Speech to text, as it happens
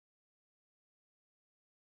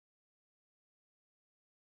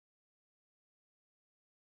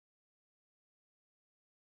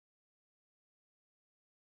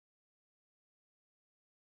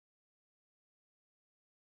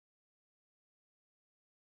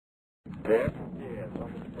Ted? Yes,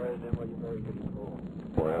 Mr. President, what you very good for?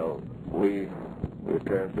 Well, we're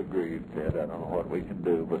terribly grieved, Ted. I don't know what we can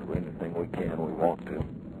do, but anything we can, we want to.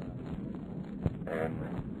 And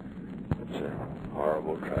it's a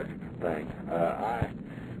horrible, tragic thing.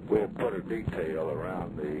 We have put a detail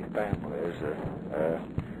around the families,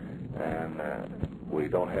 and we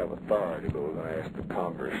don't have authority, but we're going to ask the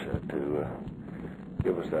Congress to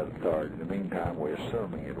give us that authority. In the meantime, we're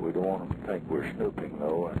assuming it. We don't want them to think we're snooping,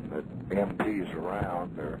 though, and that MPs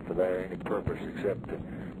around are for any purpose except to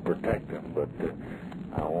protect them. But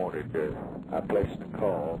I placed a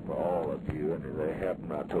call for all of you, and they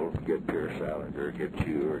happened. I told them to get Pierce Salinger, get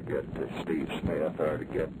you, or get Steve Smith, or to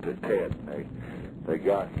get Ted, and they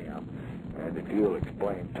got him. And if you'll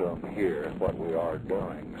explain to them here what we are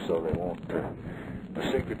doing, so they won't,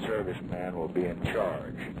 the Secret Service man will be in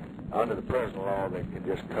charge. Under the present law, they can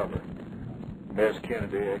just cover Ms.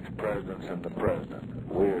 Kennedy, ex-presidents, and the president.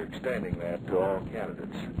 We're extending that to all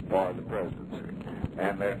candidates for the presidency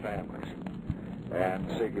and their families. And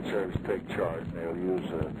the Secret Service take charge, and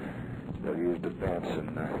they'll use defense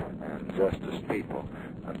and justice people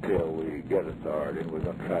until we get authority, and we're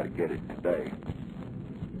going to try to get it today.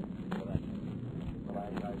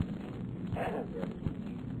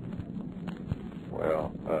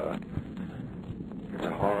 Well, it's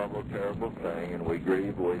a horrible, terrible thing, and we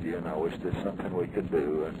grieve with you, and I wish there's something we could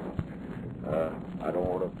do. And I don't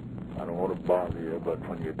want to bother you, but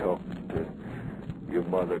when you're talking to your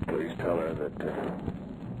mother, please tell her that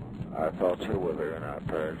our thoughts are with her and our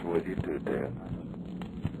prayers with you too, Ted.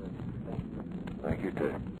 Thank you,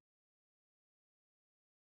 Ted.